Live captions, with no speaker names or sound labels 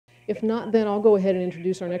If not, then I'll go ahead and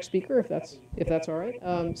introduce our next speaker, if that's all right.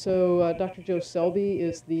 Dr. Joe Selby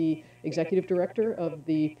is the Executive Director of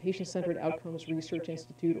the Patient-Centered Outcomes Research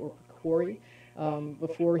Institute, or PCORI.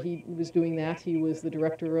 Before he was doing that, he was the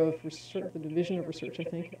Director of Research, the Division of Research, I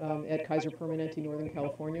think, at Kaiser Permanente, Northern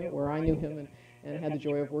California, where I knew him and had the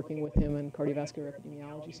joy of working with him in cardiovascular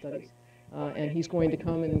epidemiology studies. And he's going to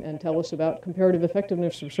come and tell us about comparative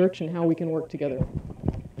effectiveness research and how we can work together.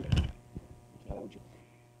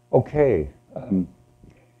 Okay,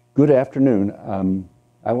 good afternoon.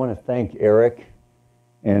 I want to thank Eric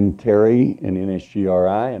and Terry and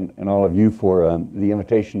NHGRI and all of you for the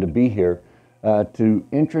invitation to be here to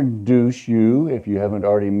introduce you, if you haven't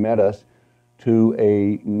already met us, to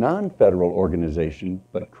a non-federal organization,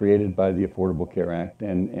 but created by the Affordable Care Act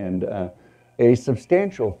and a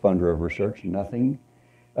substantial funder of research, nothing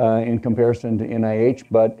in comparison to NIH,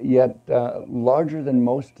 but yet larger than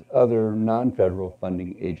most other non-federal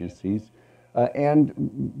funding agencies.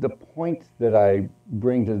 And the point that I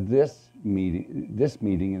bring to this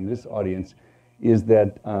meeting and this audience is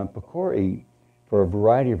that PCORI, for a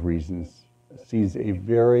variety of reasons, sees a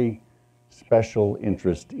very special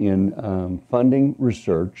interest in funding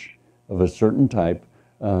research of a certain type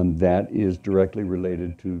that is directly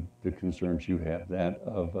related to the concerns you have, that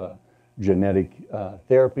of genetic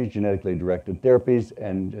therapies, genetically directed therapies,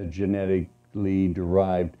 and genetically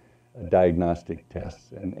derived diagnostic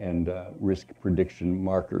tests and risk prediction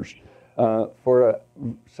markers for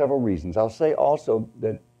several reasons. I'll say also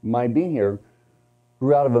that my being here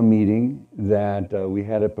grew out of a meeting that we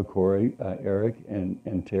had at PCORI. Eric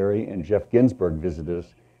and Terry and Jeff Ginsburg visited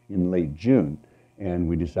us in late June, and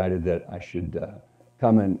we decided that I should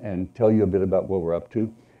come and tell you a bit about what we're up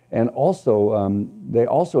to. And also, they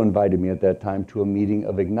also invited me at that time to a meeting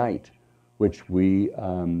of Ignite, which we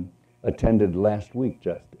attended last week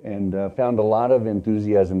just, and found a lot of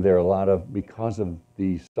enthusiasm there, because of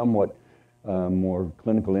the somewhat more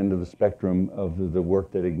clinical end of the spectrum of the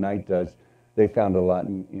work that Ignite does, they found a lot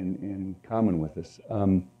in common with us.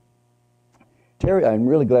 Terry, I'm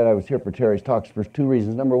really glad I was here for Terry's talks for two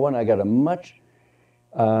reasons. Number one, I got a much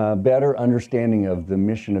better understanding of the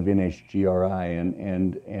mission of NHGRI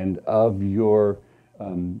and of your,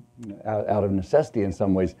 out of necessity in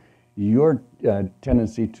some ways, your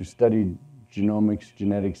tendency to study genomics,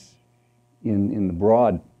 genetics in the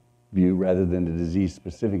broad view rather than the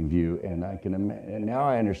disease-specific view. And and now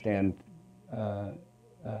I understand the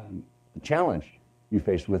challenge you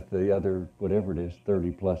face with the other, whatever it is,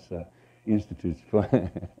 30 plus institutes.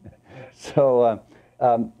 So.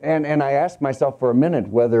 And I asked myself for a minute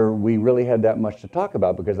whether we really had that much to talk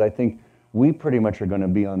about, because I think we pretty much are going to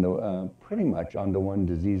be on the on the one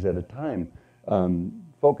disease at a time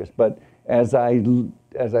focus. But as I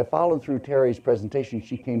followed through Terry's presentation,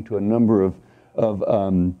 she came to a number of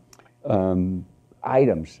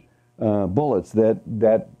items, bullets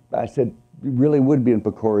that I said really would be in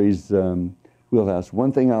PCORI's wheelhouse.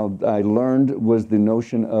 One thing I learned was the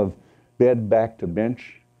notion of bed back to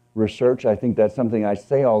bench research. I think that's something I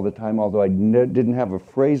say all the time, although I didn't have a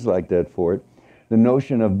phrase like that for it. The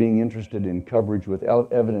notion of being interested in coverage with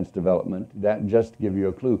evidence development, that, just to give you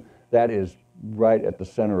a clue, that is right at the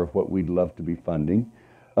center of what we'd love to be funding.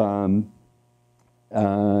 And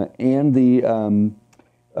the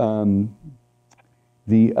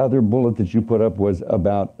other bullet that you put up was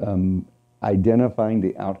about identifying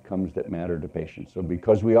the outcomes that matter to patients. So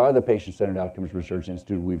because we are the Patient-Centered Outcomes Research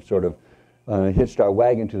Institute, we've sort of hitched our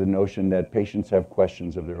wagon to the notion that patients have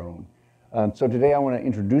questions of their own. So today I want to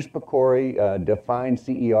introduce PCORI, define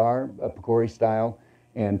CER, PCORI style,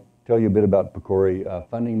 and tell you a bit about PCORI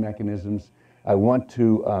funding mechanisms. I want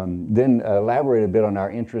to then elaborate a bit on our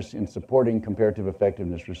interest in supporting comparative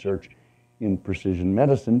effectiveness research in precision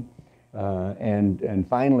medicine. And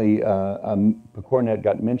finally, PCORNet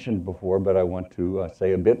got mentioned before, but I want to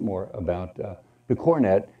say a bit more about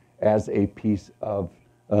PCORNet as a piece of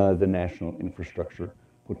the national infrastructure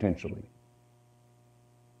potentially.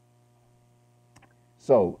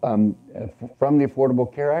 So from the Affordable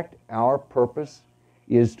Care Act, our purpose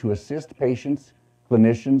is to assist patients,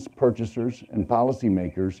 clinicians, purchasers, and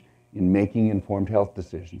policymakers in making informed health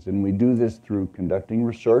decisions. And we do this through conducting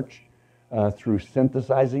research, through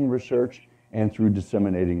synthesizing research, and through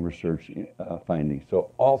disseminating research findings.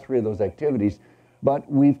 So all three of those activities, but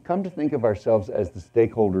we've come to think of ourselves as the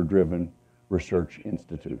stakeholder-driven Research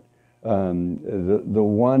Institute. The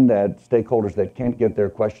one that stakeholders that can't get their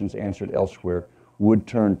questions answered elsewhere would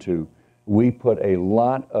turn to. We put a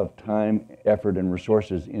lot of time, effort, and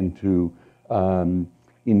resources into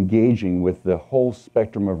engaging with the whole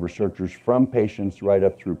spectrum of researchers, from patients right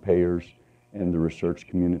up through payers and the research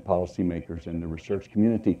community, policymakers and the research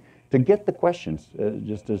community to get the questions,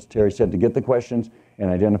 just as Terry said, to get the questions and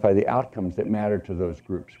identify the outcomes that matter to those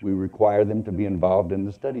groups. We require them to be involved in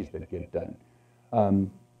the studies that get done.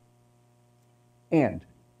 And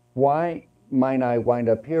why might I wind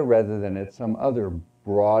up here rather than at some other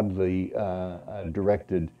broadly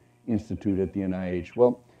directed institute at the NIH?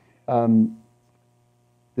 Well,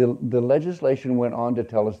 the legislation went on to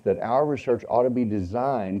tell us that our research ought to be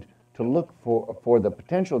designed to look for the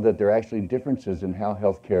potential that there are actually differences in how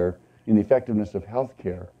healthcare, in the effectiveness of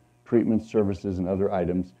healthcare, treatments, services, and other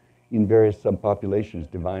items in various subpopulations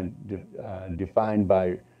defined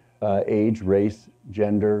by age, race,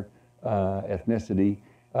 gender, ethnicity,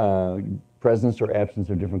 presence or absence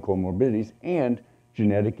of different comorbidities, and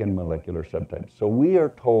genetic and molecular subtypes. So we are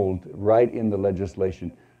told right in the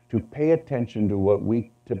legislation to pay attention to what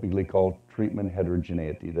we typically call treatment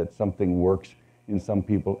heterogeneity, that something works in some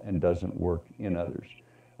people and doesn't work in others.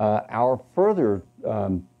 Our further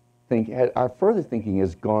thinking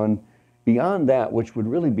has gone beyond that, which would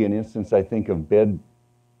really be an instance, I think, of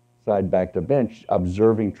bedside back to bench,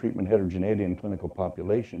 observing treatment heterogeneity in clinical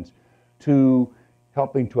populations, to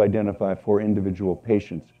helping to identify for individual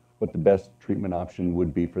patients what the best treatment option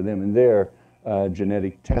would be for them. And there,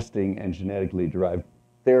 genetic testing and genetically derived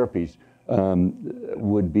therapies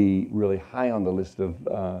would be really high on the list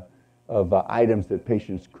of items that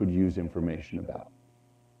patients could use information about.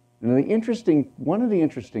 And one of the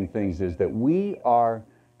interesting things is that we are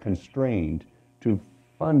constrained to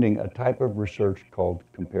funding a type of research called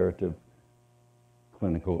comparative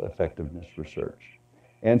clinical effectiveness research.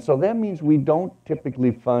 And so that means we don't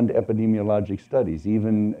typically fund epidemiologic studies,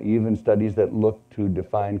 even studies that look to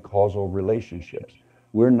define causal relationships.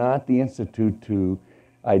 We're not the institute to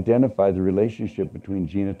identify the relationship between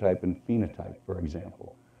genotype and phenotype, for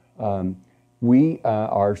example. We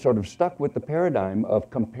are sort of stuck with the paradigm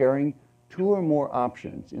of comparing two or more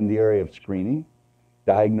options in the area of screening,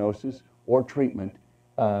 diagnosis, or treatment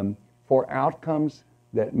for outcomes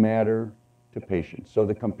that matter to patients. So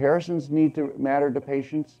the comparisons need to matter to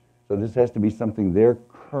patients, so this has to be something they're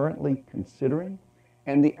currently considering,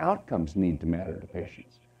 and the outcomes need to matter to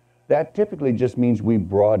patients. That typically just means we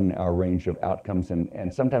broaden our range of outcomes,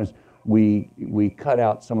 and sometimes we cut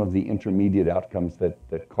out some of the intermediate outcomes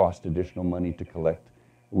that cost additional money to collect.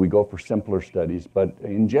 We go for simpler studies, but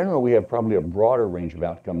in general, we have probably a broader range of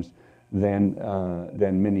outcomes than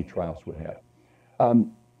many trials would have.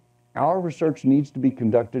 Our research needs to be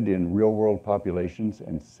conducted in real-world populations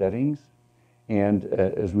and settings, and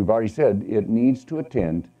as we've already said, it needs to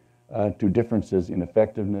attend to differences in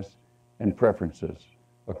effectiveness and preferences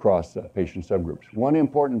across patient subgroups. One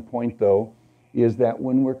important point, though, is that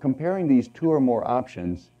when we're comparing these two or more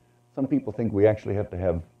options, some people think we actually have to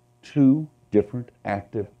have two different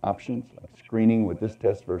active options, like screening with this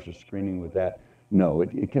test versus screening with that. No,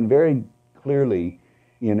 it can very clearly,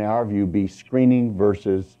 in our view, be screening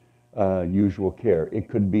versus usual care. It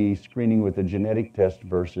could be screening with a genetic test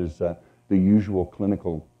versus the usual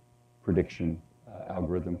clinical prediction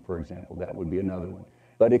algorithm, for example. That would be another one.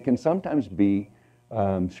 But it can sometimes be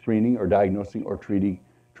screening or diagnosing or treating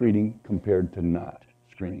compared to not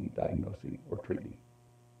screening, diagnosing, or treating.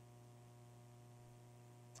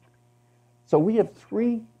 So we have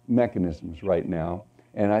three mechanisms right now,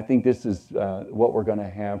 and I think this is what we're going to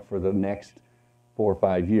have for the next 4 or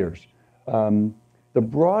 5 years. The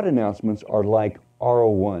broad announcements are like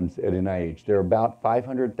R01s at NIH. They're about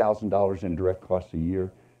 $500,000 in direct costs a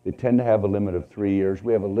year. They tend to have a limit of 3 years.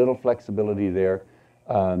 We have a little flexibility there.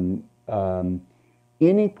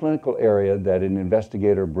 Any clinical area that an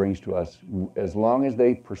investigator brings to us, as long as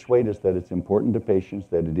they persuade us that it's important to patients,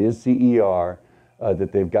 that it is CER,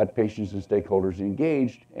 that they've got patients and stakeholders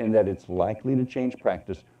engaged, and that it's likely to change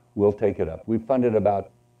practice, we'll take it up. We've funded about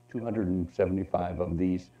 275 of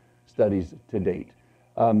these studies to date.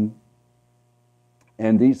 So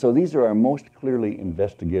these are our most clearly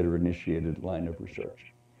investigator-initiated line of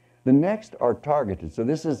research. The next are targeted. So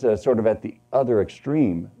this is sort of at the other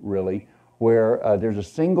extreme, really, where there's a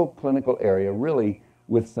single clinical area, really,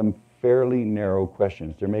 with some fairly narrow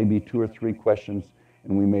questions. There may be 2 or 3 questions,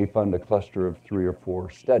 and we may fund a cluster of 3 or 4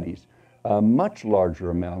 studies. Much larger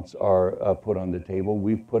amounts are put on the table.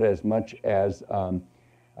 We've put as much as,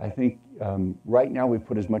 I think right now we've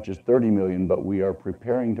put as much as 30 million, but we are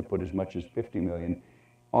preparing to put as much as 50 million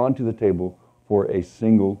onto the table for a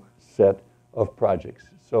single set of projects.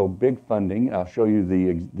 So big funding. I'll show you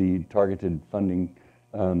the targeted funding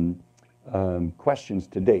questions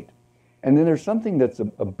to date. And then there's something that's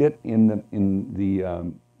a bit in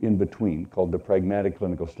between called the pragmatic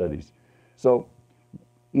clinical studies. So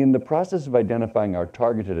In the process of identifying our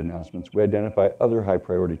targeted announcements, we identify other high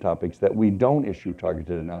priority topics that we don't issue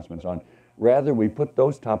targeted announcements on. Rather, we put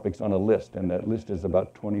those topics on a list, and that list is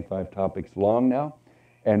about 25 topics long now.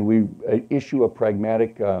 And we issue a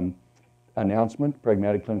pragmatic announcement,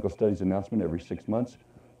 pragmatic clinical studies announcement every 6 months,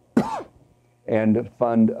 and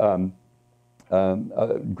fund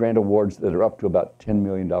grant awards that are up to about $10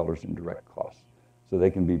 million in direct costs. So they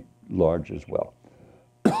can be large as well.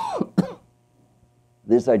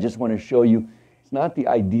 This I just want to show you. It's not the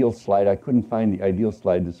ideal slide. I couldn't find the ideal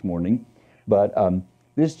slide this morning, but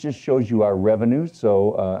this just shows you our revenues.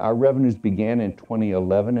 So our revenues began in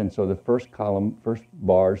 2011, and so the first column, first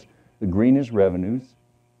bars, the green is revenues,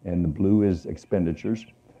 and the blue is expenditures.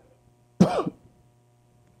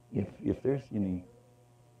 If there's any,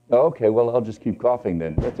 oh, okay, well, I'll just keep coughing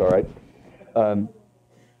then. That's all right.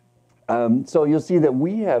 So you'll see that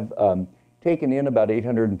we have taken in about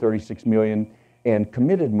 $836 million and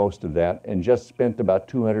committed most of that and just spent about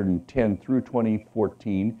 210 through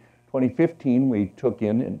 2014. 2015 we took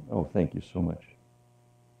in, and oh, thank you so much.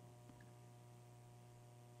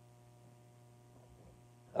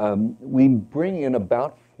 We bring in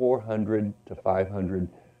about $400 to $500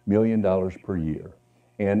 million per year.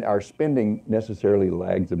 And our spending necessarily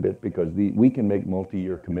lags a bit because we can make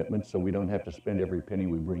multi-year commitments, so we don't have to spend every penny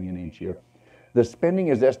we bring in each year. The spending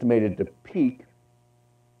is estimated to peak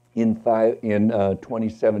in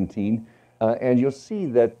 2017, and you'll see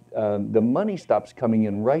that the money stops coming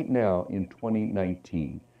in right now in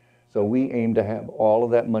 2019. So we aim to have all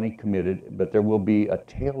of that money committed, but there will be a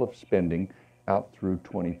tail of spending out through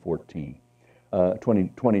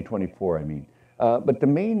 2024, I mean. But the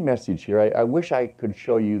main message here, I wish I could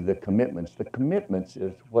show you the commitments. The commitments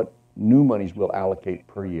is what new monies will allocate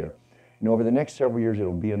per year. And over the next several years,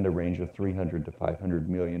 it'll be in the range of $300 to $500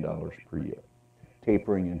 million per year,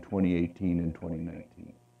 tapering in 2018 and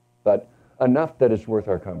 2019. But enough that it's worth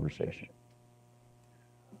our conversation.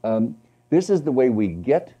 This is the way we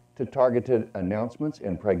get to targeted announcements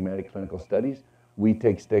and pragmatic clinical studies. We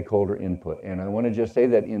take stakeholder input. And I want to just say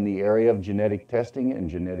that in the area of genetic testing and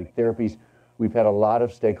genetic therapies, we've had a lot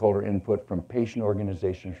of stakeholder input from patient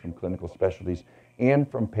organizations, from clinical specialties, and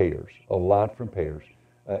from payers, a lot from payers,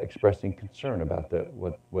 expressing concern about the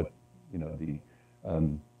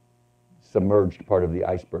submerged part of the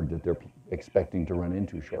iceberg that they're expecting to run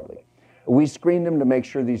into shortly. We screen them to make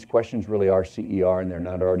sure these questions really are CER and they're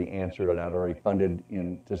not already answered or not already funded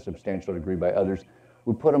to a substantial degree by others.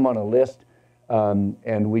 We put them on a list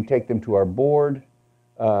and we take them to our board.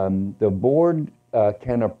 The board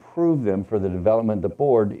can approve them for the development. The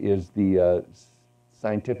board is the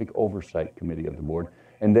scientific oversight committee of the board,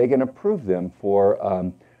 and they can approve them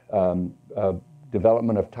for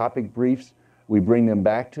development of topic briefs. We bring them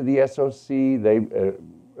back to the SOC. They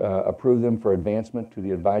approve them for advancement to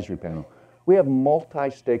the advisory panel. We have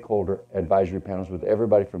multi-stakeholder advisory panels with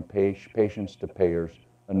everybody from patients to payers,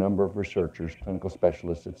 a number of researchers, clinical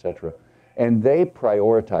specialists, et cetera. And they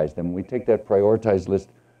prioritize them. We take that prioritized list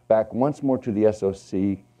back once more to the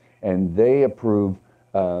SOC, and they approve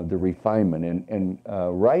the refinement. And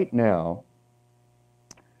right now,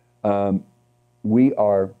 we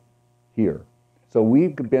are here. So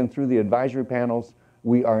we've been through the advisory panels.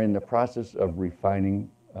 We are in the process of refining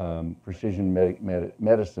precision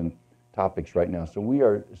medicine topics right now. So we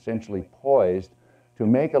are essentially poised to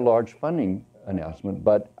make a large funding announcement,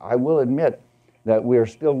 but I will admit that we are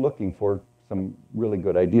still looking for some really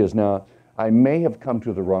good ideas. Now, I may have come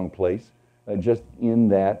to the wrong place, just in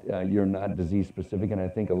that you're not disease specific, and I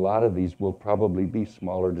think a lot of these will probably be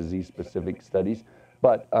smaller disease specific studies.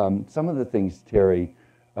 But some of the things Terry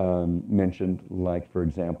mentioned, like for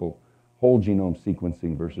example, whole genome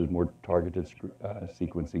sequencing versus more targeted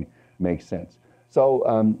sequencing makes sense. So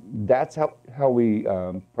that's how we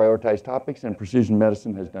prioritize topics, and precision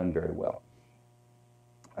medicine has done very well.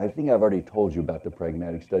 I think I've already told you about the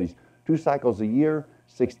pragmatic studies. 2 cycles a year,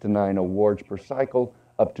 6 to 9 awards per cycle,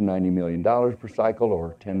 up to $90 million per cycle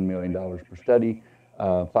or $10 million per study,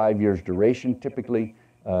 5 years duration typically,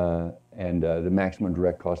 and the maximum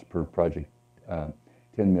direct cost per project, $10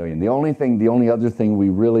 million. The only other thing we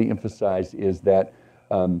really emphasize is that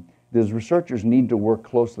these researchers need to work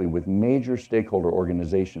closely with major stakeholder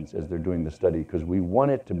organizations as they're doing the study, because we want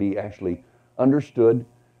it to be actually understood,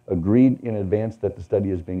 agreed in advance that the study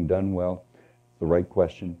is being done well, the right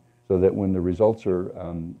question, so that when the results are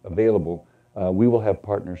available, we will have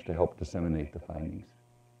partners to help disseminate the findings.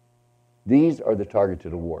 These are the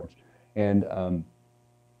targeted awards. And I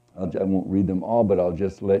won't read them all, but I'll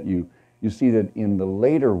just let you see that in the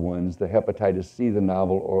later ones, the hepatitis C, the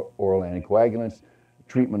novel oral anticoagulants,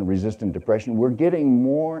 treatment-resistant depression, we're getting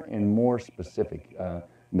more and more specific.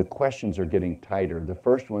 and the questions are getting tighter. The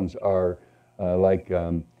first ones are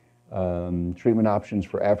treatment options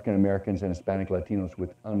for African Americans and Hispanic Latinos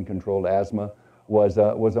with uncontrolled asthma was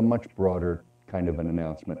a much broader kind of an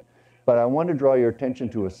announcement. But I want to draw your attention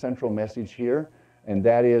to a central message here, and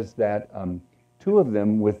that is that two of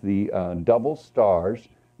them with the double stars,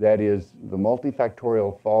 that is the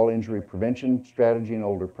multifactorial fall injury prevention strategy in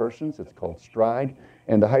older persons, it's called STRIDE,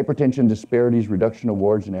 and the hypertension disparities reduction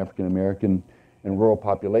awards in African American and rural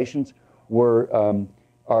populations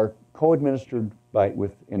are co-administered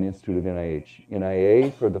with an institute of NIH.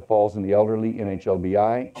 NIA for the falls in the elderly,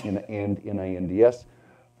 NHLBI, and NINDS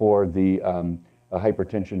for the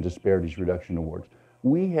hypertension disparities reduction awards.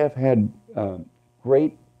 We have had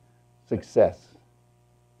great success.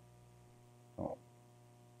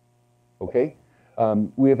 Okay?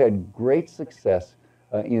 We have had great success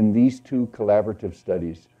in these two collaborative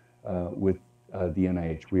studies with the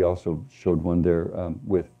NIH. We also showed one there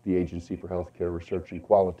with the Agency for Healthcare Research and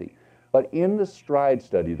Quality. But in the STRIDE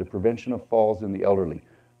study, the prevention of falls in the elderly,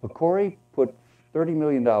 PCORI put $30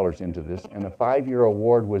 million into this, and a 5-year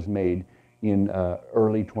award was made in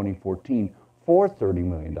early 2014 for $30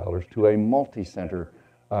 million to a multi-center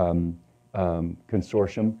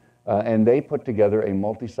consortium, and they put together a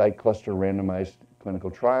multi-site cluster randomized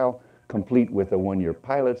clinical trial, complete with a 1-year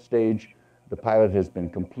pilot stage. The pilot has been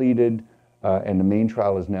completed, and the main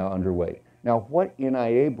trial is now underway. Now, what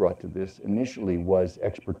NIA brought to this initially was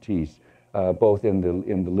expertise, both in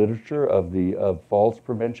the literature of falls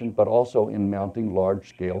prevention, but also in mounting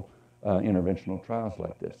large-scale interventional trials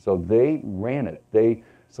like this. So they ran it. They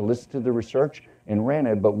solicited the research and ran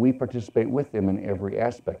it, but we participate with them in every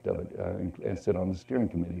aspect of it and sit on the steering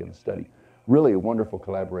committee of the study. Really a wonderful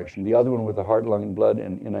collaboration. The other one with the heart, lung, and blood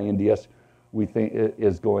and NINDS, we think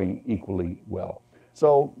is going equally well.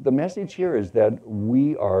 So the message here is that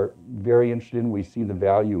we are very interested in, we see the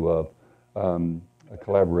value of a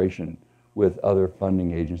collaboration with other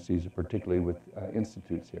funding agencies, particularly with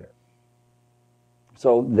institutes here.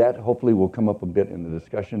 So that hopefully will come up a bit in the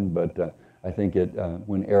discussion, but I think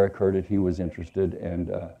when Eric heard it, he was interested, and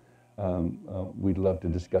we'd love to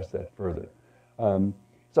discuss that further.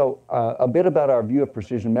 So a bit about our view of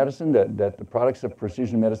precision medicine, that the products of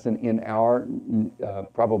precision medicine in our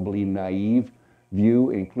probably naive view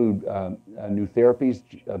include new therapies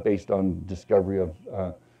based on discovery of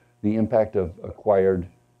the impact of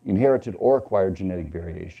inherited or acquired genetic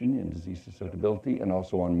variation in disease susceptibility, and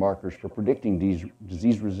also on markers for predicting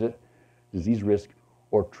disease risk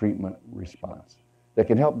or treatment response that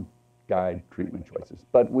can help guide treatment choices.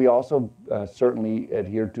 But we also certainly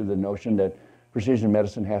adhere to the notion that precision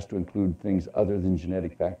medicine has to include things other than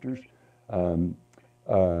genetic factors,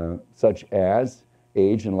 such as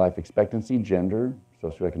age and life expectancy, gender,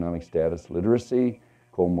 socioeconomic status, literacy,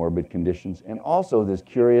 comorbid conditions, and also this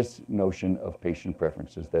curious notion of patient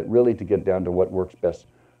preferences, that really to get down to what works best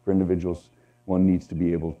for individuals, one needs to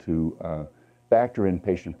be able to factor in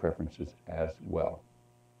patient preferences as well.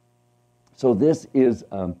 So this is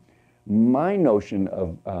my notion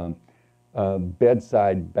of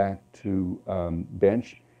bedside back to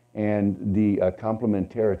bench, and the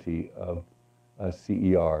complementarity of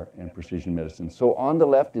CER and precision medicine. So on the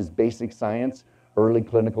left is basic science, early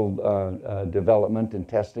clinical development and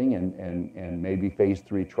testing, and maybe phase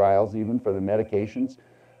 3 trials even for the medications.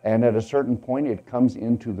 And at a certain point, it comes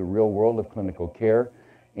into the real world of clinical care,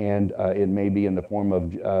 and it may be in the form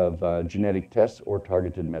of genetic tests or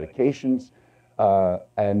targeted medications.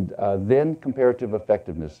 And then comparative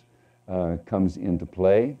effectiveness comes into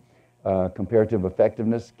play. Comparative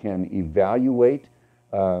effectiveness can evaluate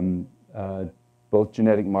both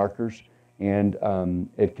genetic markers, and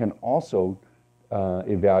it can also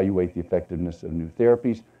evaluate the effectiveness of new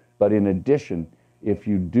therapies. But in addition, if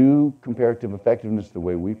you do comparative effectiveness the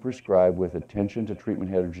way we prescribe with attention to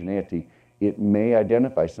treatment heterogeneity, it may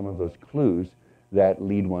identify some of those clues that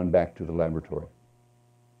lead one back to the laboratory.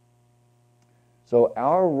 So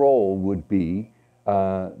our role would be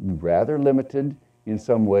rather limited in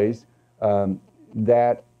some ways,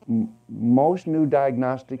 that most new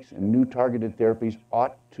diagnostics and new targeted therapies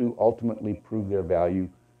ought to ultimately prove their value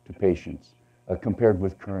to patients compared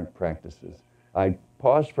with current practices. I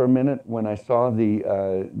paused for a minute when I saw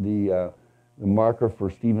the marker for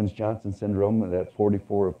Stevens-Johnson syndrome, that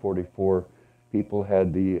 44 of 44 people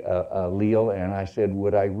had the allele, and I said,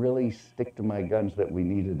 would I really stick to my guns that we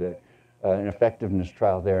needed an effectiveness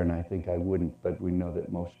trial there? And I think I wouldn't, but we know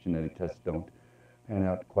that most genetic tests don't pan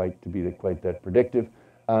out quite to be quite that predictive.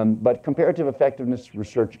 But comparative effectiveness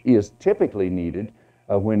research is typically needed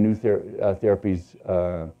when new therapies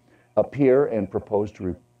appear and propose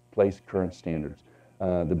to replace current standards.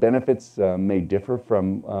 The benefits may differ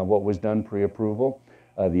from what was done pre-approval.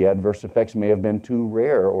 The adverse effects may have been too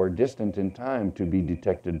rare or distant in time to be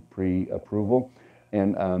detected pre-approval,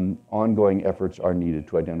 and ongoing efforts are needed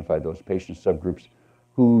to identify those patient subgroups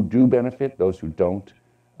who do benefit, those who don't.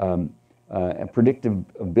 And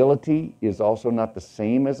predictability is also not the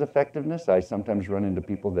same as effectiveness. I sometimes run into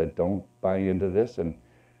people that don't buy into this, and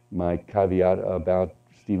my caveat about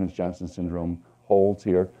Stevens-Johnson syndrome holds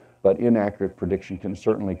here, but inaccurate prediction can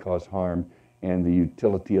certainly cause harm, and the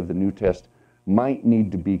utility of the new test might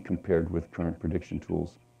need to be compared with current prediction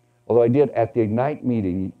tools. Although I did, at the Ignite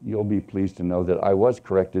meeting, you'll be pleased to know that I was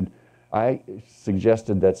corrected. I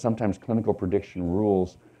suggested that sometimes clinical prediction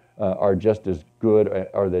rules are just as good,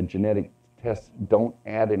 or that genetic tests don't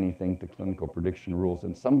add anything to clinical prediction rules.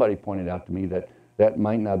 And somebody pointed out to me that that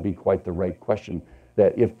might not be quite the right question,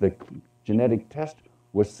 that if the genetic test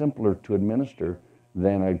was simpler to administer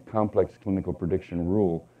than a complex clinical prediction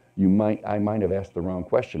rule, I might have asked the wrong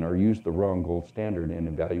question or used the wrong gold standard in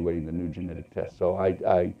evaluating the new genetic test. So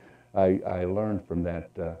I learned from that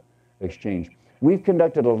exchange. We've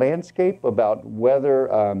conducted a landscape about whether,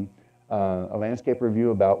 a landscape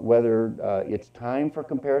review about whether it's time for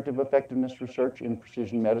comparative effectiveness research in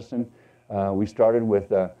precision medicine. We started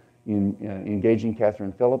with engaging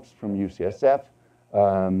Catherine Phillips from UCSF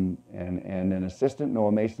and an assistant,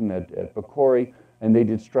 Noah Mason at PCORI, and they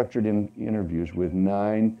did structured interviews with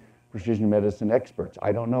 9 precision medicine experts.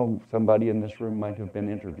 I don't know, somebody in this room might have been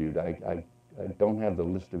interviewed. I don't have the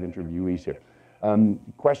list of interviewees here.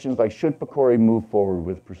 Questions like, should PCORI move forward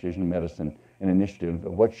with precision medicine, an initiative?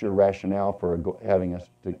 What's your rationale for having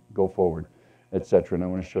us to go forward, et cetera? And I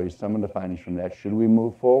want to show you some of the findings from that. Should we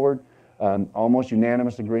move forward? Almost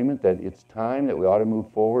unanimous agreement that it's time, that we ought to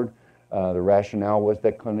move forward. The rationale was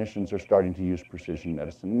that clinicians are starting to use precision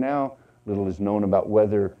medicine now. Little is known about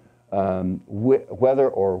whether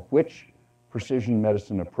or which precision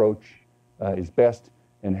medicine approach is best,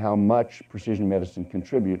 and how much precision medicine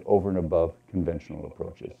contribute over and above conventional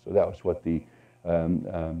approaches. So that was what the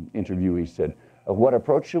interviewee said. What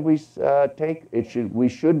approach should we take? We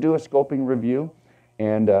should do a scoping review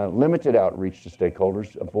and limited outreach to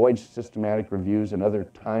stakeholders, avoid systematic reviews and other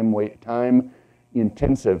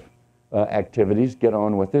time-intensive activities, get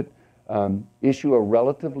on with it. Issue a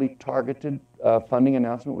relatively targeted funding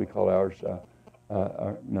announcement. We call ours,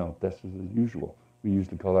 no, this is the usual. We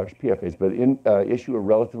usually call ours PFAs, but issue a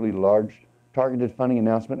relatively large targeted funding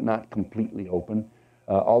announcement, not completely open,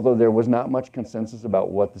 although there was not much consensus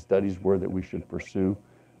about what the studies were that we should pursue.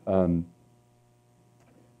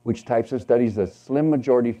 Which types of studies? A slim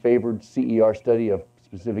majority favored CER study of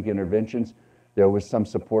specific interventions. There was some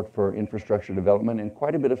support for infrastructure development and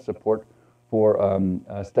quite a bit of support for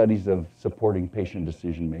studies of supporting patient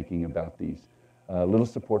decision-making about these. Little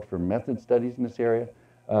support for method studies in this area,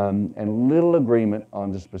 and little agreement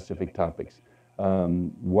on the specific topics.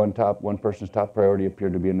 One person's top priority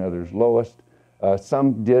appeared to be another's lowest.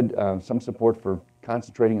 Some support for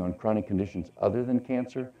concentrating on chronic conditions other than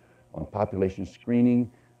cancer, on population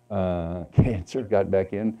screening, cancer got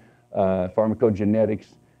back in,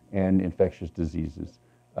 pharmacogenetics, and infectious diseases.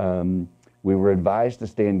 We were advised to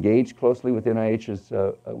stay engaged closely with NIH's,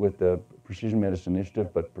 with the Precision Medicine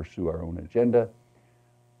Initiative, but pursue our own agenda.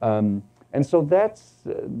 And so that's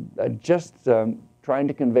just trying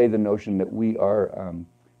to convey the notion that we are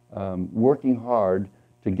working hard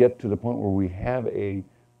to get to the point where we have a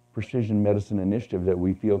precision medicine initiative that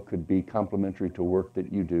we feel could be complementary to work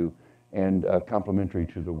that you do and complementary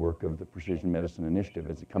to the work of the Precision Medicine Initiative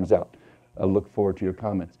as it comes out. I look forward to your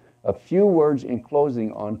comments. A few words in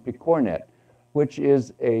closing on PCORNet, which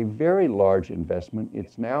is a very large investment.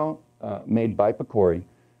 It's now made by PCORI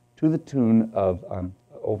to the tune of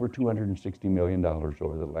over $260 million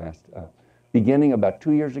over the last, beginning about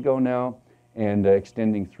 2 years ago now and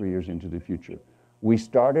extending 3 years into the future. We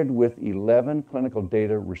started with 11 clinical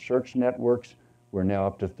data research networks. We're now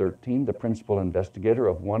up to 13. The principal investigator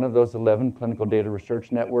of one of those 11 clinical data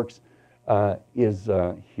research networks is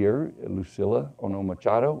here, Lucila Ono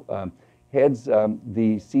Machado, heads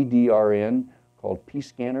the CDRN called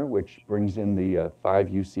P-Scanner, which brings in the 5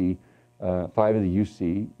 of the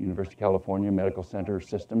UC, University of California Medical Center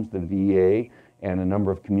systems, the VA, and a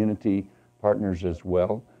number of community partners as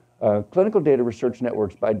well. Clinical data research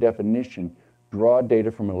networks, by definition, draw data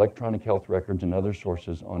from electronic health records and other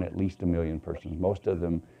sources on at least 1 million persons. Most of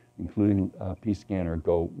them, including P-Scanner,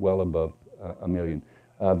 go well above 1 million.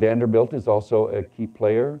 Vanderbilt is also a key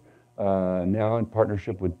player, now in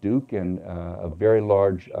partnership with Duke and a very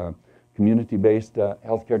large community-based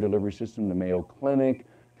healthcare delivery system, the Mayo Clinic,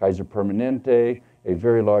 Kaiser Permanente, a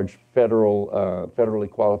very large federally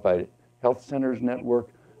qualified Health Centers Network,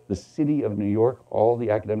 the City of New York, all the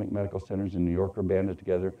academic medical centers in New York are banded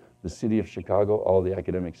together. The City of Chicago, all the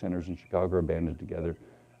academic centers in Chicago are banded together.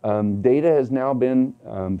 Data has now been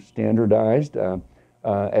standardized,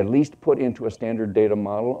 at least put into a standard data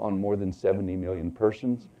model on more than 70 million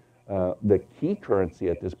persons. The key currency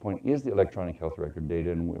at this point is the electronic health record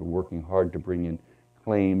data, and we're working hard to bring in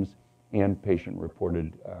claims and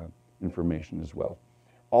patient-reported information as well.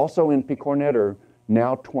 Also in PCORnet are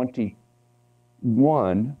now 20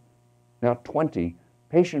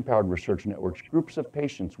 patient-powered research networks, groups of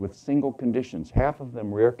patients with single conditions, half of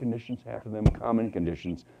them rare conditions, half of them common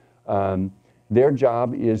conditions. Their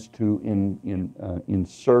job is to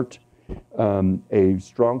insert a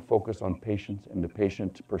strong focus on patients and the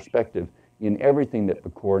patient perspective in everything that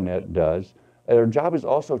PCORnet does. Their job is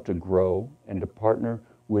also to grow and to partner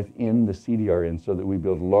within the CDRN so that we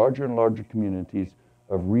build larger and larger communities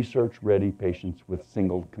of research-ready patients with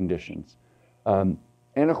single conditions.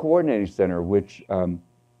 And a coordinating center which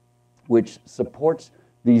supports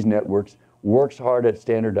these networks, works hard at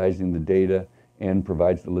standardizing the data, and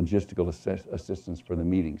provides the logistical assistance for the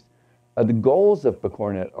meetings. The goals of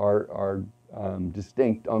PCORnet are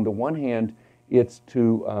distinct. On the one hand, it's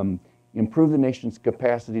to improve the nation's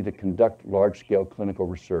capacity to conduct large-scale clinical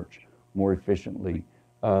research more efficiently.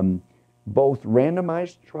 Both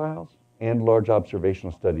randomized trials and large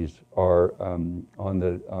observational studies are on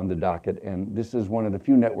the docket, and this is one of the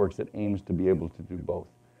few networks that aims to be able to do both.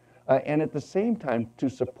 And at the same time, to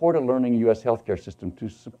support a learning U.S. healthcare system, to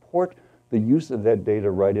support the use of that data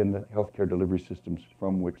right in the healthcare delivery systems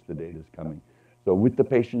from which the data is coming. So with the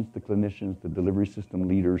patients, the clinicians, the delivery system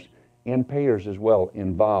leaders, and payers as well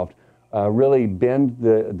involved, really bend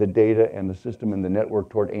the data and the system and the network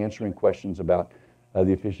toward answering questions about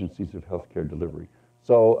the efficiencies of healthcare delivery.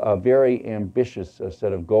 So a very ambitious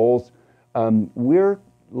set of goals. We're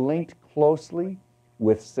linked closely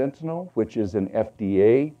with Sentinel, which is an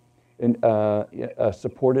FDA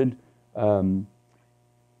supported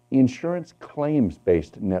insurance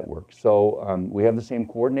claims-based network. So we have the same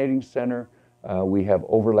coordinating center, we have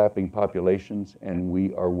overlapping populations, and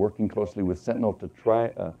we are working closely with Sentinel to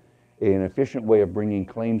try an efficient way of bringing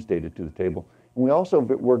claims data to the table. And we also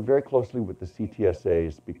work very closely with the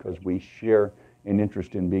CTSAs because we share an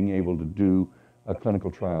interest in being able to do clinical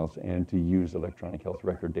trials and to use electronic health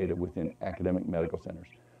record data within academic medical centers.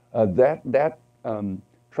 That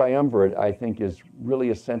triumvirate, I think, is really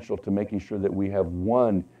essential to making sure that we have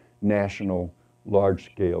one national,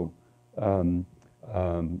 large-scale,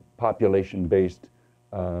 population-based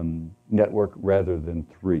network rather than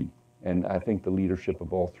three. And I think the leadership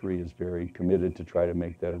of all three is very committed to try to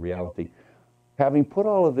make that a reality. Having put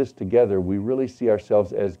all of this together, we really see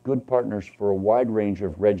ourselves as good partners for a wide range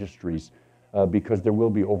of registries because there will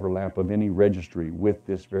be overlap of any registry with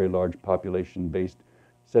this very large population-based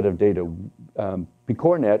set of data.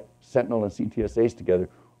 PCORnet, Sentinel, and CTSAs together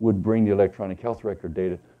would bring the electronic health record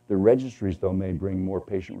data. The registries, though, may bring more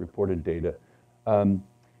patient-reported data.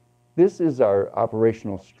 This is our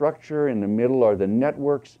operational structure. In the middle are the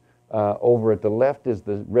networks. Over at the left is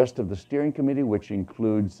the rest of the steering committee, which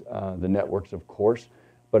includes the networks, of course,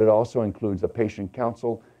 but it also includes a patient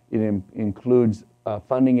council. It includes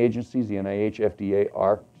funding agencies, the NIH, FDA,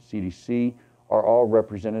 AHRQ, CDC, are all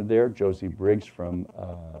represented there. Josie Briggs from,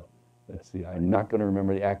 let's see, I'm not going to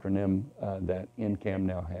remember the acronym that NCAM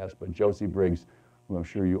now has, but Josie Briggs, who I'm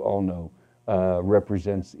sure you all know,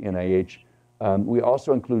 represents NIH. We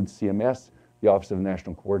also include CMS, the Office of the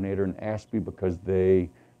National Coordinator, and ASPE because they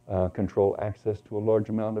control access to a large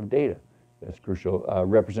amount of data. That's crucial.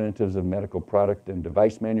 Representatives of medical product and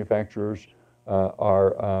device manufacturers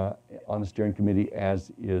are on the steering committee,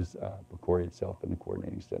 as is PCORI itself and the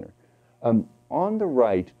coordinating center. On the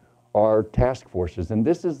right are task forces, and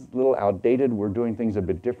this is a little outdated. We're doing things a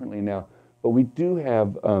bit differently now, but we do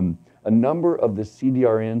have a number of the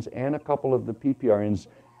CDRNs and a couple of the PPRNs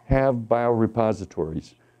have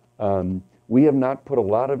biorepositories. We have not put a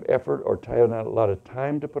lot of effort or not a lot of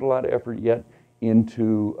time to put a lot of effort yet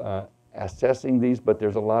into assessing these, but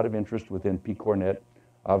there's a lot of interest within PCORnet,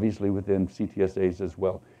 obviously within CTSAs as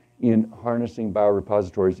well, in harnessing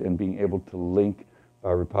biorepositories and being able to link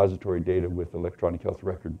repository data with electronic health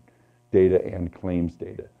record data and claims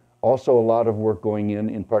data. Also, a lot of work going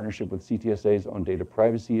in partnership with CTSAs on data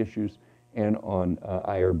privacy issues and on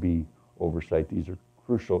IRB oversight. These are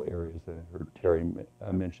crucial areas that I heard Terry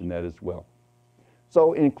mention that as well.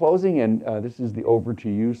 So in closing, and this is the over to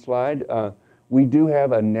you slide, we do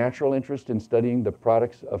have a natural interest in studying the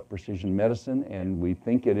products of precision medicine, and we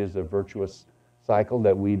think it is a virtuous cycle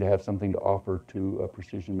that we'd have something to offer to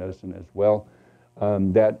precision medicine as well.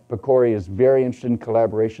 that PCORI is very interested in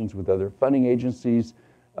collaborations with other funding agencies,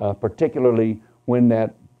 particularly when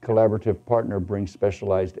that collaborative partner brings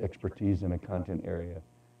specialized expertise in a content area,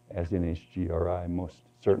 as NHGRI most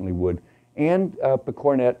certainly would. And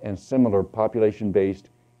PCORNet and similar population-based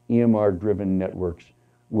EMR-driven networks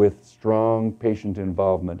with strong patient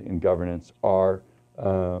involvement in governance are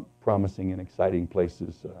promising and exciting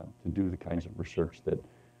places to do the kinds of research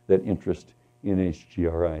that interest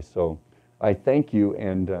NHGRI. So I thank you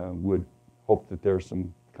and would hope that there are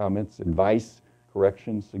some comments, advice,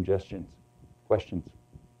 corrections, suggestions, questions.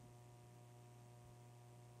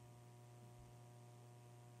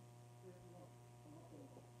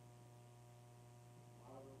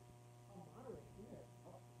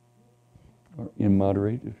 Or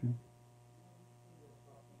immoderate, if you.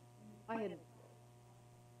 I had.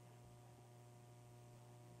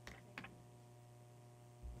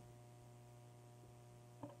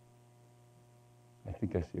 I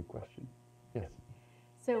think I see a question. Yes.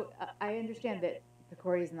 So I understand that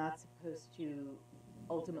PCORI is not supposed to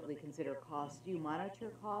ultimately consider cost. Do you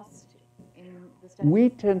monitor cost in the study? We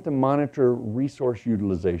tend to monitor resource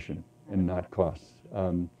utilization and not costs.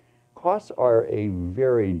 Costs are a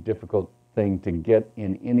very difficult thing to get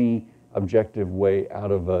in any objective way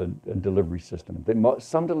out of a delivery system.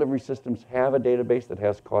 Some delivery systems have a database that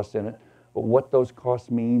has costs in it, but what those costs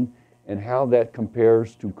mean and how that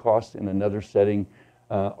compares to costs in another setting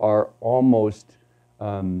are almost,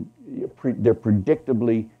 they're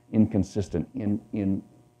predictably inconsistent in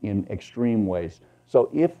extreme ways. So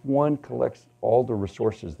if one collects all the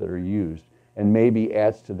resources that are used and maybe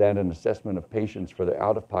adds to that an assessment of patients for their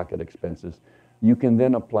out-of-pocket expenses, you can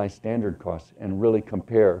then apply standard costs and really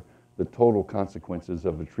compare the total consequences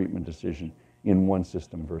of a treatment decision in one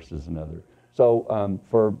system versus another. So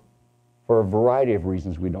for a variety of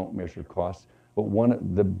reasons, we don't measure costs, but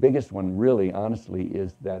the biggest one really, honestly,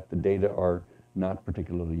 is that the data are not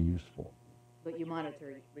particularly useful. But you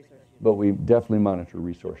monitor resource utilization. But we definitely monitor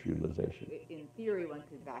resource utilization. In theory, one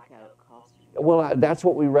could back out cost. Well, that's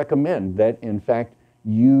what we recommend, that in fact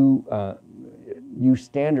you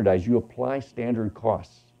standardize, you apply standard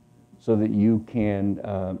costs so that you can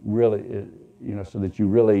really, so that you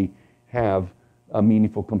really have a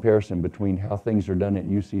meaningful comparison between how things are done at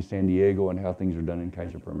UC San Diego and how things are done in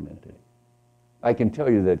Kaiser Permanente. I can tell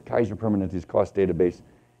you that Kaiser Permanente's cost database,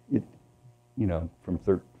 from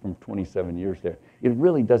 27 years there, it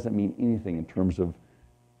really doesn't mean anything in terms of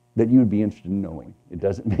that you would be interested in knowing. It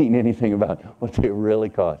doesn't mean anything about what they really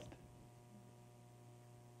cost.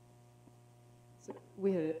 So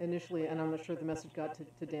we had initially, and I'm not sure the message got to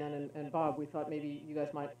Dan and Bob, we thought maybe you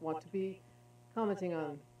guys might want to be commenting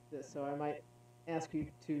on this, so I might ask you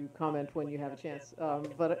to comment when you have a chance.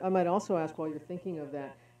 But I might also ask, while you're thinking of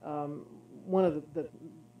that, one of the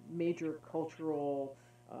major cultural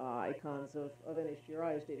icons of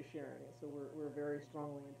NHGRI is data sharing, and so we're very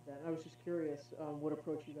strongly into that. And I was just curious what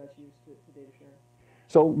approach you guys use to data sharing.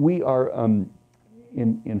 So we are,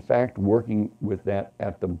 in fact, working with that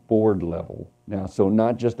at the board level now. So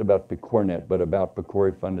not just about PCORNet, but about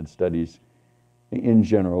PCORI-funded studies in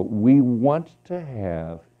general. We want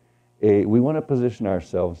to position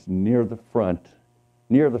ourselves near the front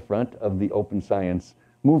of the open science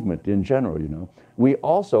movement in general. We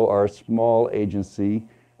also are a small agency,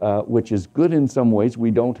 which is good in some ways.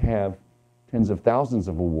 We don't have tens of thousands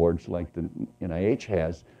of awards like the NIH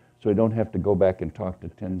has, so we don't have to go back and talk to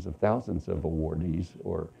tens of thousands of awardees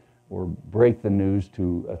or break the news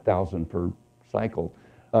to 1,000 per cycle.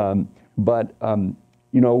 We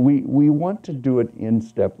want to do it in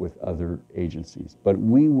step with other agencies, but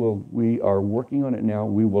we are working on it now.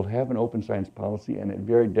 We will have an open science policy, and it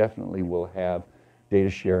very definitely will have data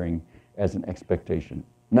sharing as an expectation.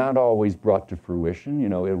 Not always brought to fruition.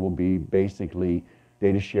 It will be basically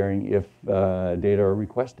data sharing if data are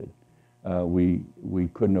requested. We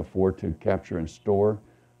couldn't afford to capture and store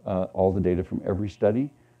all the data from every study,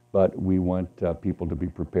 but we want people to be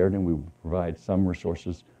prepared, and we will provide some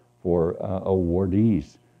resources for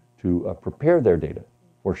awardees to prepare their data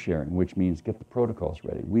for sharing, which means get the protocols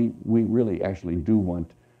ready. We really actually do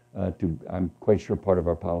want I'm quite sure part of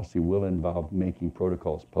our policy will involve making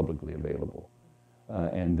protocols publicly available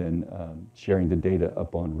and then sharing the data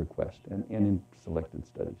upon request and in selected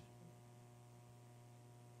studies.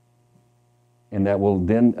 And that will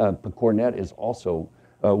then, PCORNet is also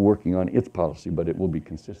working on its policy, but it will be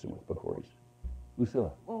consistent with PCORI's.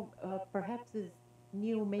 Lucilla. Well, perhaps it's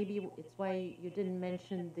new, maybe it's why you didn't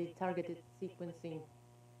mention the targeted sequencing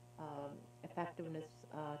effectiveness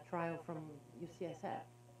trial from UCSF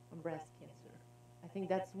on breast cancer. I think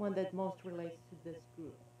that's one that most relates to this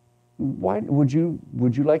group. why would you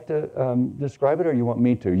like to describe it, or you want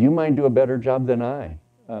me to? You might do a better job than I.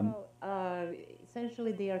 Well,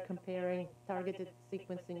 essentially, they are comparing targeted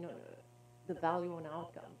sequencing, the value on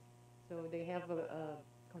outcomes. So they have a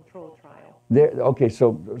control trial. Okay,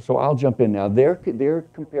 so I'll jump in now. They're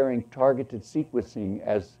comparing targeted sequencing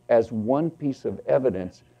as one piece of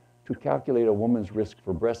evidence to calculate a woman's risk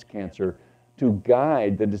for breast cancer to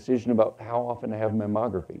guide the decision about how often to have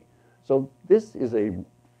mammography. So this is a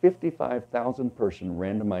 55,000 person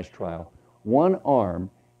randomized trial. One arm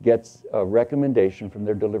gets a recommendation from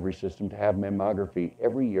their delivery system to have mammography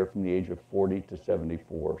every year from the age of 40 to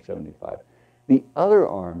 74, 75. The other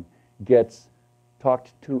arm gets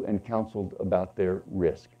talked to and counseled about their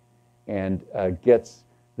risk and gets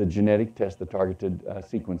the genetic test, the targeted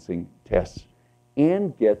sequencing tests,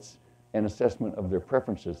 and gets an assessment of their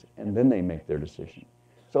preferences, and then they make their decision.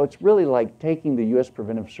 So it's really like taking the U.S.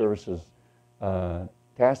 Preventive Services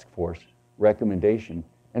Task Force recommendation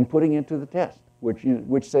and putting it into the test,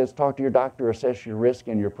 which says talk to your doctor, assess your risk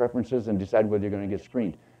and your preferences, and decide whether you're going to get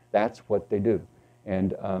screened. That's what they do.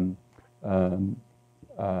 And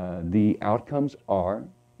the outcomes are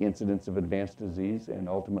incidence of advanced disease and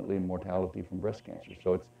ultimately mortality from breast cancer.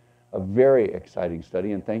 So it's a very exciting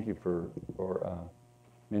study, and thank you for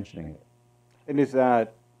mentioning it. And is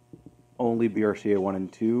that only BRCA1 and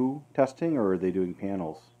 2 testing, or are they doing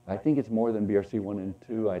panels? I think it's more than BRC1 and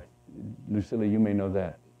 2. Lucilla, you may know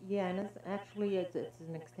that. Yeah, and it's actually it's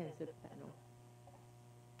an extensive panel.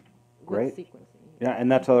 Great. With sequencing. Yeah, and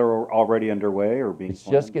that's already underway or being It's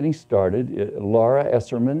planned? just getting started. Laura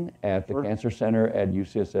Esserman at the Sure. Cancer Center at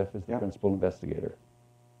UCSF is the Yeah. principal investigator.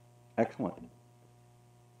 Excellent.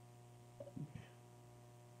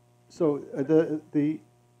 So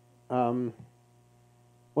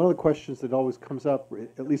one of the questions that always comes up,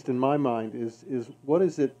 at least in my mind, is what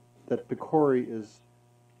is it that PCORI is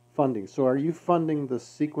funding? So are you funding the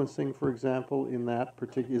sequencing, for example, in that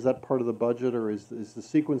particular? Is that part of the budget, or is the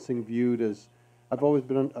sequencing viewed as? I've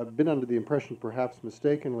been under the impression, perhaps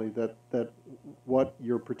mistakenly, that what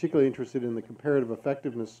you're particularly interested in the comparative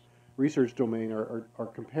effectiveness research domain are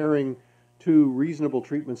comparing two reasonable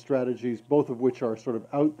treatment strategies, both of which are sort of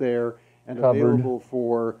out there and available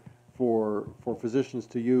for physicians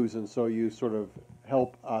to use, and so you sort of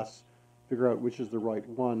help us figure out which is the right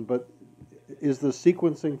one. But is the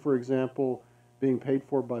sequencing, for example, being paid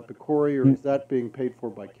for by PCORI, or is that being paid for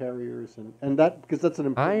by carriers? And that, because that's an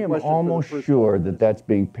important question. I am almost sure that that's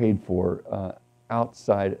being paid for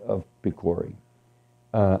outside of PCORI.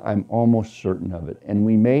 I'm almost certain of it. And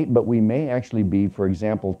we may actually be, for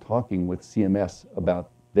example, talking with CMS about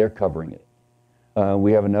their covering it.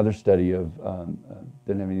 We have another study of,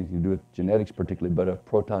 doesn't have anything to do with genetics particularly, but of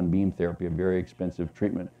proton beam therapy, a very expensive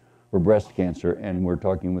treatment for breast cancer, and we're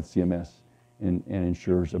talking with CMS and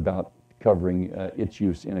insurers about covering its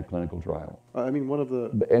use in a clinical trial. I mean, one of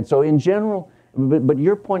the... And so in general, but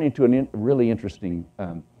you're pointing to a really interesting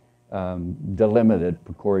dilemma that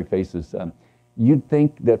PCORI faces. You'd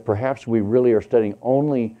think that perhaps we really are studying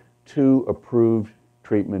only 2 approved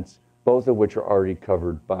treatments, both of which are already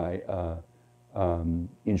covered by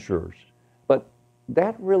insurers. But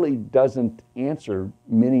that really doesn't answer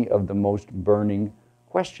many of the most burning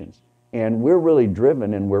questions. And we're really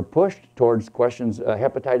driven and we're pushed towards questions.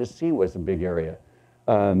 Hepatitis C was a big area.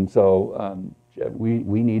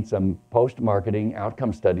 We need some post-marketing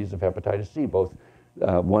outcome studies of hepatitis C, both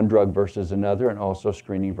one drug versus another, and also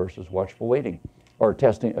screening versus watchful waiting, or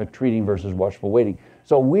testing, treating versus watchful waiting.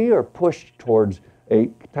 So we are pushed towards a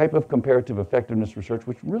type of comparative effectiveness research,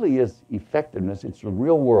 which really is effectiveness. It's the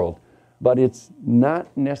real world, but it's not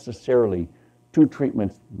necessarily 2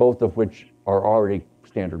 treatments, both of which are already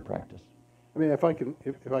standard practice. I mean, if I can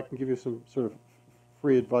give you some sort of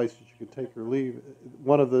free advice that you can take or leave,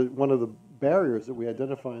 one of the barriers that we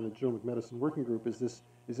identify in the genomic medicine working group is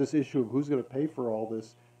this issue of who's going to pay for all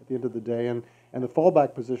this at the end of the day, and the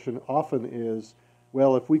fallback position often is,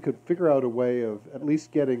 well, if we could figure out a way of at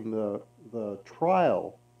least getting the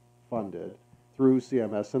trial funded through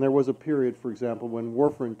CMS, and there was a period, for example, when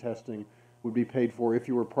warfarin testing would be paid for if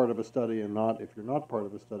you were part of a study and not if you're not part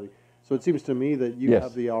of a study. So it seems to me that you Yes.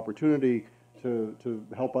 have the opportunity to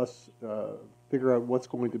help us figure out what's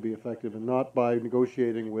going to be effective, and not by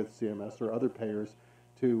negotiating with CMS or other payers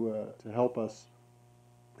to help us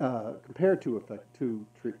compare two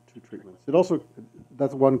treatments. It also,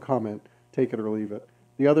 that's one comment, take it or leave it.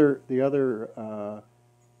 The other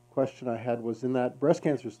question I had was, in that breast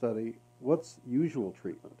cancer study, what's usual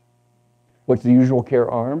treatment? What's the usual care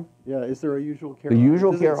arm? Yeah, is there a usual care The arm?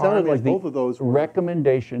 usual Because it care sounded arm like is the both of those were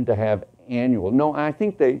recommendation to have annual. No, I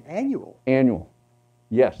think they... annual. Annual,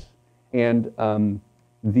 yes. And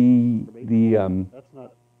That's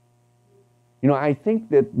not, You know, I think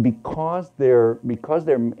that because they're,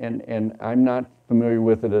 and I'm not familiar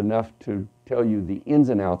with it enough to tell you the ins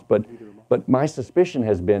and outs, but my suspicion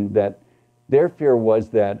has been that their fear was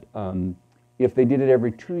that if they did it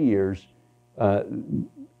every 2 years, and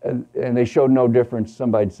they showed no difference,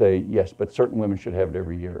 somebody'd say, yes, but certain women should have it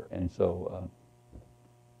every year. And so,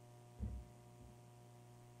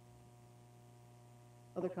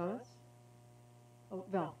 Other comments? Oh,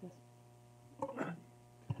 Val, yes.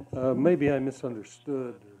 Maybe I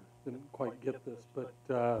misunderstood or didn't quite get this, but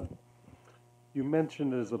you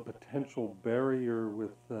mentioned as a potential barrier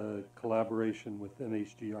with collaboration with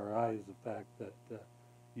NHGRI is the fact that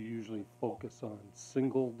you usually focus on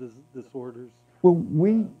single disorders. well,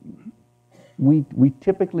 we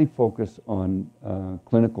typically focus on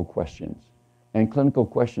clinical questions, and clinical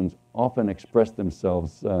questions often express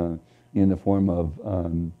themselves in the form of,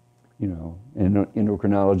 you know, an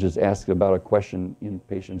endocrinologist asks about a question in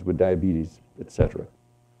patients with diabetes, et cetera,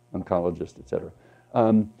 oncologist, et cetera.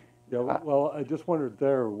 Yeah, well, I just wondered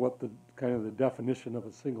there what the kind of the definition of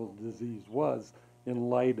a single disease was in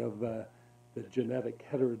light of the genetic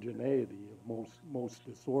heterogeneity of most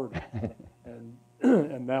disorders,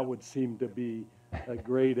 and that would seem to be a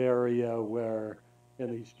great area where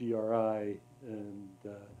NHGRI and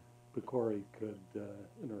PCORI could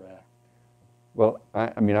interact. Well,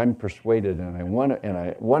 I mean, I'm persuaded, and I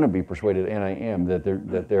want to be persuaded, and I am that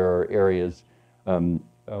there are areas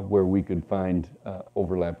where we could find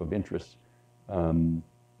overlap of interests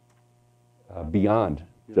beyond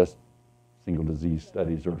just single disease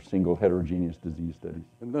studies or single heterogeneous disease studies.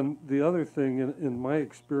 And then the other thing, in my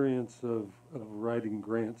experience of writing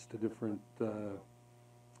grants to different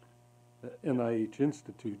NIH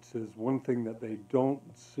institutes, is one thing that they don't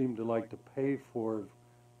seem to like to pay for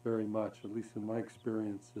very much, at least in my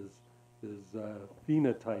experience, is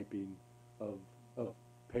phenotyping of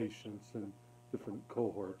patients and different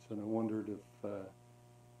cohorts. And I wondered if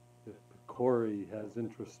PCORI has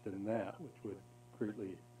interest in that, which would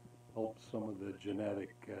greatly help some of the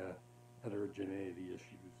genetic heterogeneity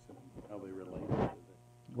issues and how they relate to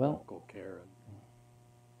the clinical care.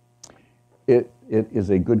 It is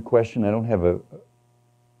a good question. I don't have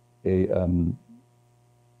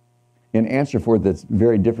an answer for it that's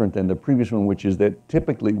very different than the previous one, which is that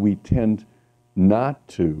typically we tend not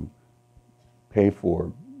to pay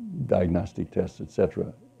for diagnostic tests, et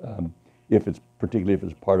cetera, particularly if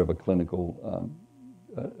it's part of a clinical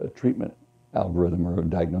a treatment algorithm or a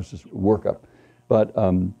diagnosis workup. But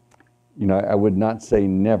you know, I would not say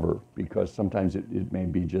never, because sometimes it may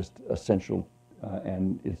be just essential,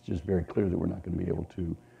 and it's just very clear that we're not going to be able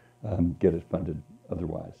to get it funded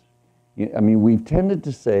otherwise. I mean, we've tended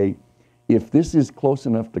to say, if this is close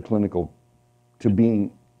enough to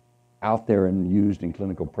being out there and used in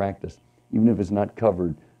clinical practice, even if it's not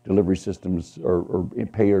covered, delivery systems or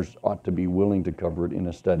payers ought to be willing to cover it in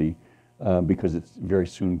a study because it's very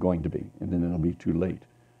soon going to be, and then it'll be too late.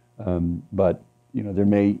 But you know, they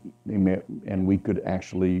may, and we could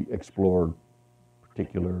actually explore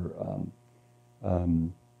particular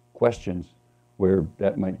questions where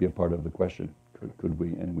that might be a part of the question. Could we?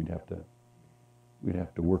 And we'd have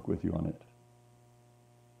to work with you on it.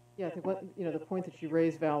 Yeah, I think the point that you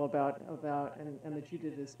raised, Val, about and that you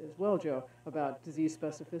did as well, Joe, about disease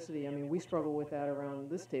specificity. I mean, we struggle with that around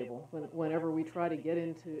this table. Whenever we try to get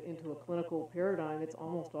into a clinical paradigm, it's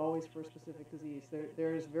almost always for a specific disease.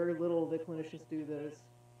 There is very little that clinicians do that is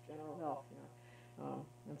general health. You know,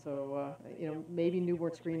 and so maybe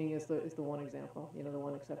newborn screening is the one example. You know, the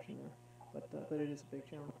one exception there, but it is a big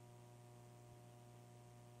challenge.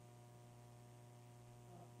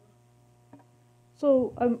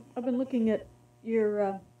 So I've been looking at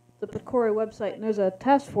your the PCORI website, and there's a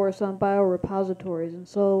task force on biorepositories, and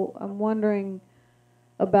so I'm wondering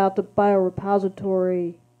about the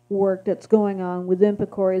biorepository work that's going on within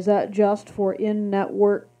PCORI. Is that just for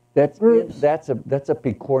in-network groups? That's a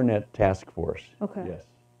PCORNet task force. Okay.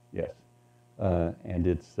 Yes. And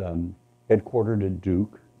it's headquartered at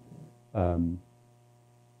Duke. And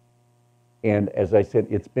as I said,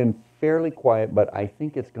 it's been fairly quiet, but I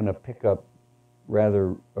think it's going to pick up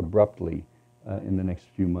rather abruptly in the next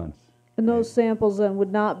few months. And those samples then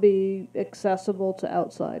would not be accessible to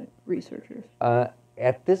outside researchers?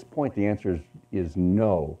 At this point, the answer is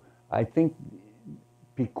no. I think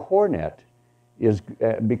PCORNet is,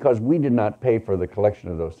 because we did not pay for the collection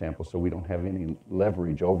of those samples, so we don't have any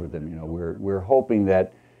leverage over them. You know, we're hoping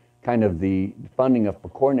that kind of the funding of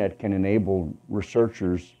PCORNet can enable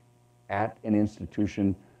researchers at an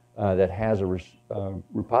institution that has a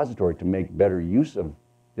repository to make better use of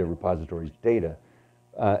their repository's data.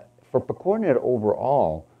 for PCORNet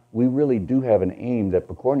overall, we really do have an aim that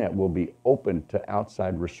PCORNet will be open to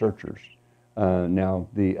outside researchers. Now,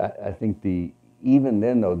 I think even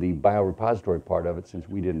then though, the biorepository part of it, since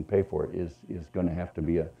we didn't pay for it, is going to have to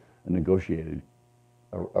be a negotiated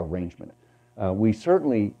arrangement. We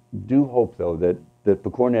certainly do hope though that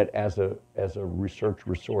PCORNet as a research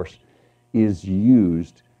resource is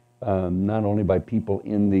used not only by people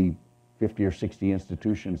in the 50 or 60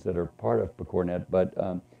 institutions that are part of PCORNet,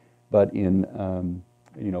 but in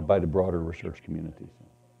by the broader research community. So,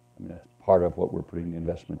 I mean, that's part of what we're putting the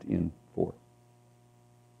investment in for.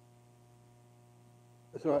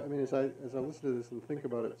 So I mean, as I listen to this and think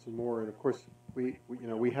about it some more, and of course we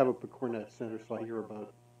have a PCORNet center, so I hear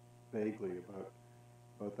vaguely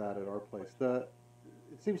about that at our place.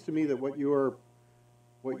 It seems to me that what your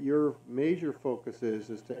major focus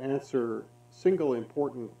is to answer single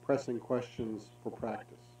important pressing questions for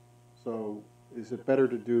practice. So is it better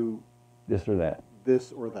to do this or that?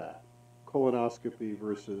 This or that? Colonoscopy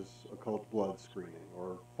versus occult blood screening,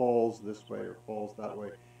 or falls this way or falls that way.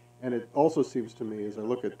 And it also seems to me, as I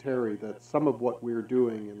look at Terry, that some of what we're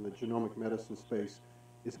doing in the genomic medicine space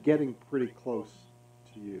is getting pretty close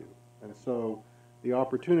to you. And so the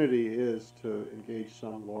opportunity is to engage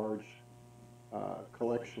some large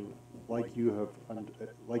collection like you've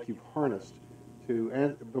harnessed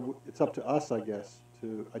but it's up to us, I guess,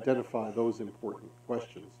 to identify those important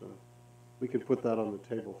questions. And we could put that on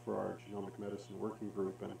the table for our genomic medicine working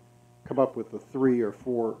group and come up with the 3 or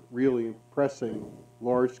 4 really pressing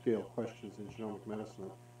large-scale questions in genomic medicine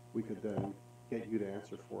that we could then get you to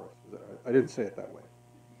answer for us. I didn't say it that way.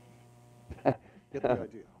 Get the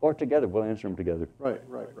idea. Or together, we'll answer them together. Right.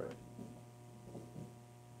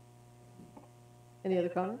 Any other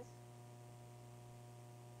comments?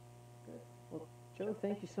 Good. Well, Joe,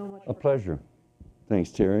 thank you so much. A pleasure.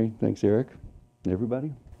 Thanks, Terry. Thanks, Eric.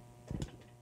 Everybody.